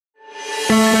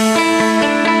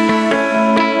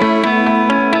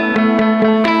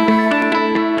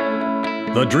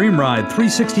The Dream Ride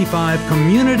 365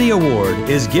 Community Award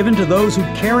is given to those who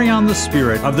carry on the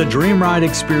spirit of the Dream Ride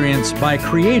experience by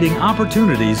creating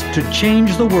opportunities to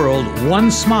change the world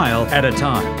one smile at a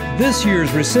time. This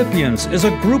year's recipients is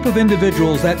a group of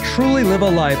individuals that truly live a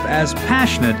life as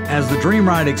passionate as the Dream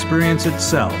Ride experience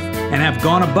itself and have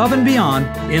gone above and beyond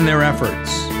in their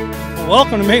efforts.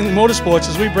 Welcome to Maine Motorsports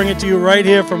as we bring it to you right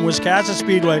here from Wiscasset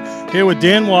Speedway, here with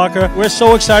Dan Walker. We're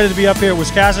so excited to be up here at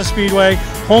Wiscasset Speedway,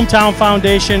 Hometown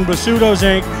Foundation, Basutos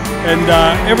Inc., and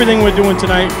everything we're doing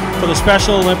tonight for the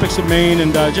Special Olympics of Maine,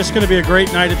 and just going to be a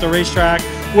great night at the racetrack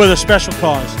with a special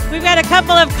cause. We've got a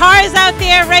couple of cars out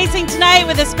there racing tonight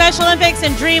with the Special Olympics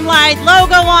and Dream Ride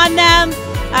logo on them.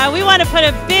 We want to put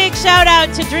a big shout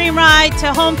out to Dream Ride, to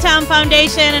Hometown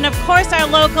Foundation, and of course our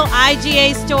local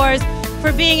IGA stores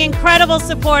for being incredible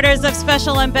supporters of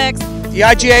Special Olympics. The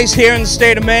IGAs here in the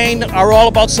state of Maine are all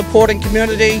about supporting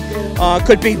community.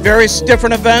 Could be various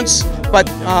different events, but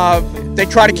they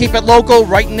try to keep it local,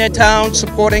 right in their town,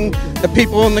 supporting the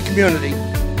people in the community.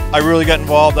 I really got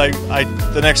involved.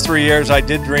 The next 3 years I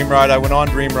did Dream Ride. I went on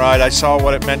Dream Ride. I saw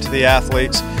what it meant to the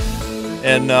athletes,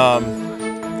 and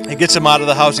it gets them out of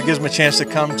the house. It gives them a chance to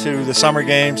come to the summer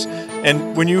games.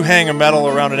 And when you hang a medal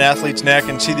around an athlete's neck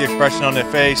and see the expression on their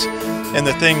face and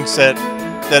the things that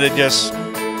it just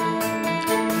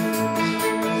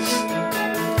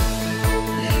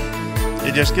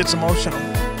gets emotional.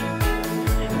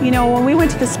 You know, when we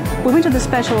went to the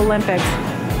Special Olympics,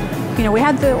 you know, we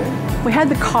had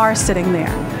the car sitting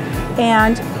there,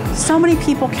 and so many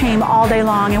people came all day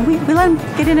long, and we let them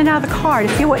get in and out of the car to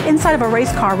feel what inside of a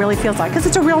race car really feels like, because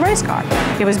it's a real race car.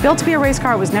 It was built to be a race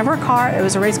car. It was never a car. It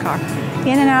was a race car.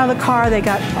 In and out of the car, they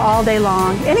got all day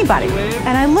long, anybody.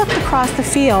 And I looked across the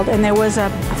field, and there was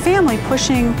a family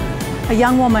pushing a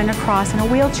young woman across in a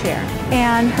wheelchair,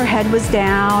 and her head was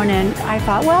down, and I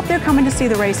thought, well, they're coming to see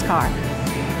the race car.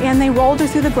 And they rolled her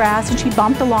through the grass, and she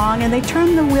bumped along, and they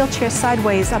turned the wheelchair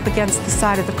sideways up against the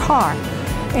side of the car.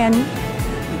 And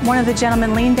one of the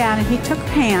gentlemen leaned down, and he took her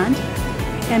hand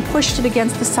and pushed it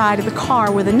against the side of the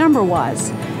car where the number was.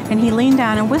 And he leaned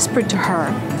down and whispered to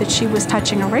her that she was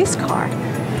touching a race car.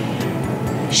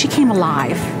 She came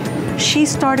alive. She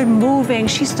started moving.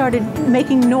 She started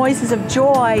making noises of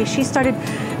joy. She started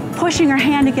pushing her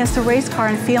hand against the race car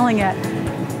and feeling it.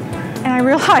 And I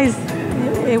realized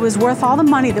it was worth all the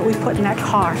money that we put in that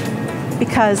car,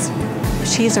 because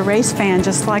she's a race fan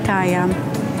just like I am.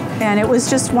 And it was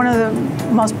just one of the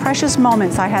most precious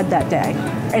moments I had that day.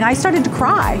 And I started to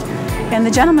cry. And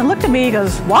the gentleman looked at me, he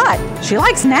goes, "What? She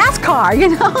likes NASCAR, you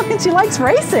know, and she likes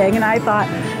racing." And I thought,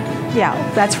 yeah,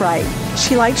 that's right.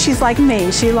 She's like me.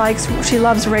 She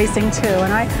loves racing too.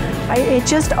 And it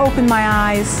just opened my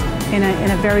eyes in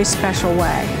a very special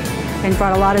way, and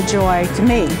brought a lot of joy to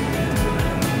me,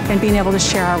 and being able to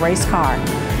share our race car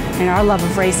and our love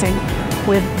of racing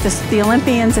with the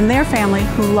Olympians and their family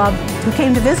who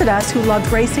came to visit us, who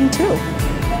loved racing too.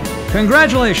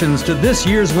 Congratulations to this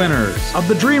year's winners of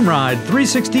the Dream Ride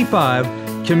 365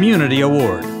 Community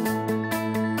Award.